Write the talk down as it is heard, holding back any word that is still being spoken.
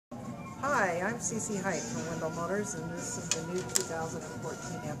Hi, I'm Cece from Wendell Motors, and this is the new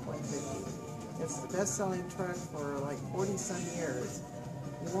 2014 F-150. It's the best-selling truck for like 40-some years.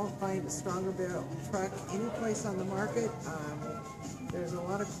 You won't find a stronger built truck anyplace on the market. There's a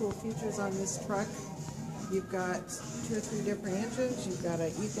lot of cool features on this truck. You've got 2 or 3 different engines. You've got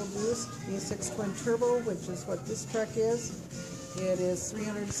an EcoBoost V6 twin turbo, which is what this truck is. It is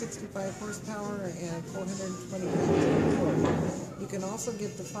 365 horsepower and 420 pounds of torque. You can also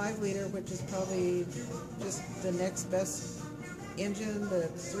get the 5-liter, which is probably just the next best engine,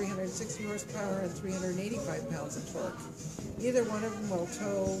 that's 360 horsepower and 385 pounds of torque. Either one of them will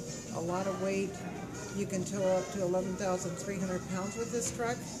tow a lot of weight. You can tow up to 11,300 pounds with this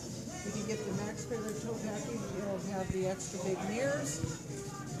truck. If you get the max trailer tow package, it'll have the extra big mirrors.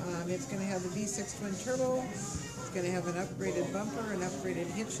 It's going to have the V6 twin turbo. It's going to have an upgraded bumper, an upgraded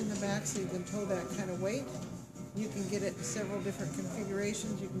hitch in the back so you can tow that kind of weight. You can get it in several different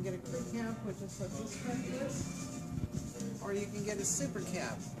configurations. You can get a crew cab, which is what this truck is. Or you can get a super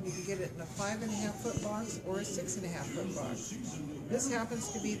cab. You can get it in a 5.5 foot box or a 6.5 foot box. This happens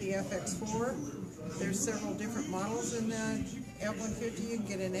to be the FX4. There's several different models in the F-150. You can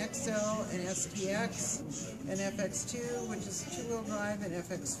get an XL, an STX, an FX2, which is 2-wheel drive, an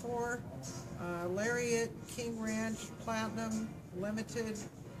FX4, Lariat, King Ranch, Platinum, Limited.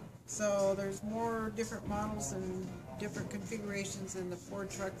 So there's more different models and different configurations in the Ford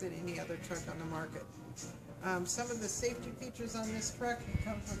truck than any other truck on the market. Some of the safety features on this truck, it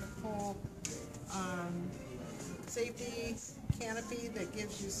comes with a full safety canopy that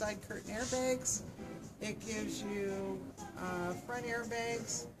gives you side curtain airbags. It gives you front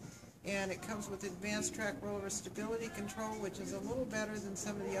airbags, and it comes with advanced track roller stability control, which is a little better than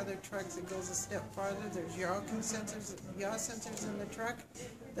some of the other trucks. It goes a step farther. There's yaw sensors in the truck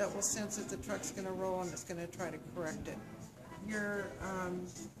that will sense if the truck's going to roll, and it's going to try to correct it.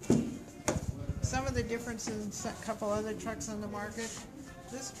 Some of the differences in a couple other trucks on the market.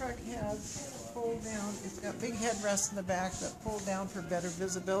 This truck has fold down, it's got big headrests in the back that fold down for better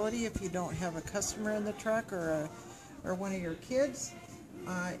visibility if you don't have a customer in the truck or one of your kids.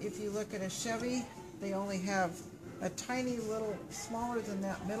 If you look at a Chevy, they only have a tiny little, smaller than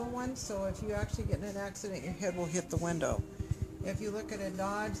that middle one, so if you actually get in an accident, your head will hit the window. If you look at a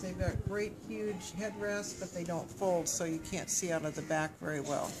Dodge, they've got great huge headrests, but they don't fold, so you can't see out of the back very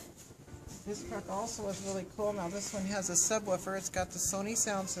well. This truck also is really cool. Now this one has a subwoofer. It's got the Sony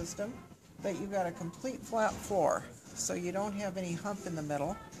sound system, but you've got a complete flat floor, so you don't have any hump in the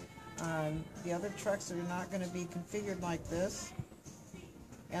middle. The other trucks are not going to be configured like this.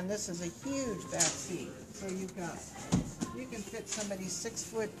 And this is a huge back seat. So you can fit somebody 6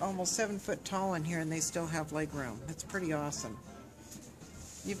 foot, almost 7 foot tall in here, and they still have leg room. It's pretty awesome.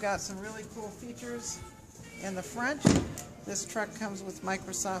 You've got some really cool features in the front. This truck comes with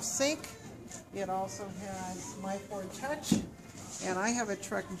Microsoft Sync. It also has My Ford Touch, and I have a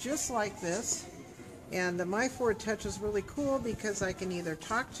truck just like this, and the My Ford Touch is really cool because I can either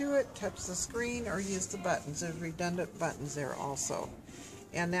talk to it, touch the screen, or use the buttons. There's redundant buttons there also.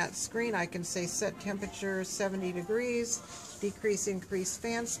 And that screen, I can say set temperature 70 degrees, decrease, increase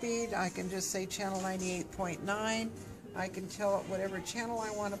fan speed. I can just say channel 98.9. I can tell it whatever channel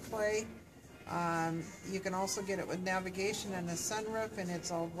I want to play. You can also get it with navigation and a sunroof, and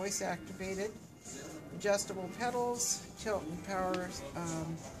it's all voice activated. Adjustable pedals, tilt and power,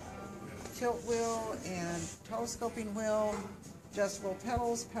 tilt wheel and telescoping wheel, adjustable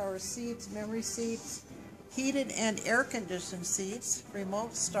pedals, power seats, memory seats, heated and air conditioned seats,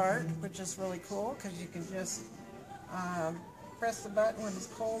 remote start, which is really cool because you can just press the button when it's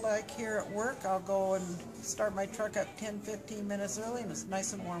cold like here at work. I'll go and start my truck up 10-15 minutes early, and it's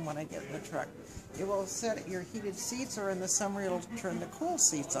nice and warm when I get in the truck. It will set your heated seats, or in the summer it'll turn the cool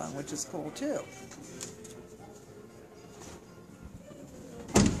seats on, which is cool too.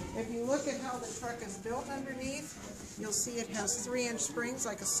 If you look at how the truck is built underneath, you'll see it has 3-inch springs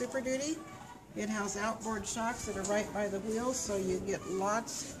like a Super Duty. It has outboard shocks that are right by the wheels, so you get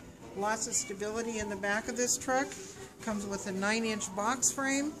lots of stability in the back of this truck. Comes with a 9-inch box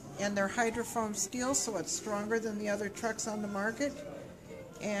frame, and they're hydrofoam steel, so it's stronger than the other trucks on the market.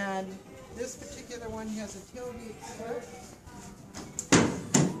 And this particular one has a tailgate skirt,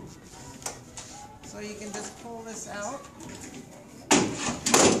 so you can just pull this out,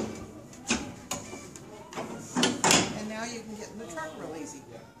 and now you can get in the truck real easy.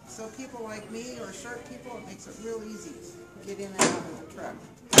 So people like me or short people, it makes it real easy to get in and out of the truck.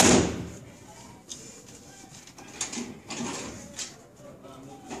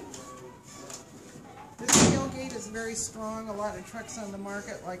 Is very strong. A lot of trucks on the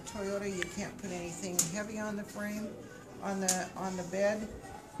market like Toyota, you can't put anything heavy on the frame, on the bed.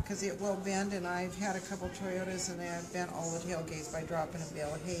 because it will bend, and I've had a couple Toyotas and I've bent all the tailgates by dropping a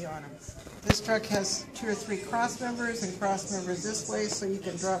bale of hay on them. This truck has 2 or 3 cross members and cross members this way, so you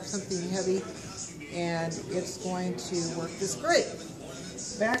can drop something heavy and it's going to work just great.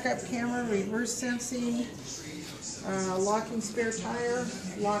 Backup camera, reverse sensing, locking spare tire,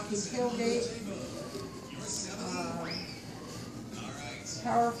 locking tailgate,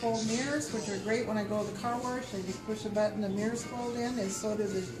 powerful mirrors, which are great when I go to the car wash. I just push a button, the mirrors fold in, and so do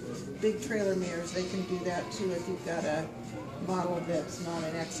the big trailer mirrors. They can do that too if you've got a model that's not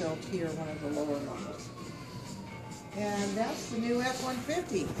an XLT or one of the lower models. And that's the new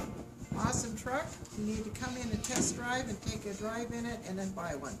F-150. Awesome truck. You need to come in and test drive and take a drive in it and then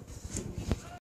buy one.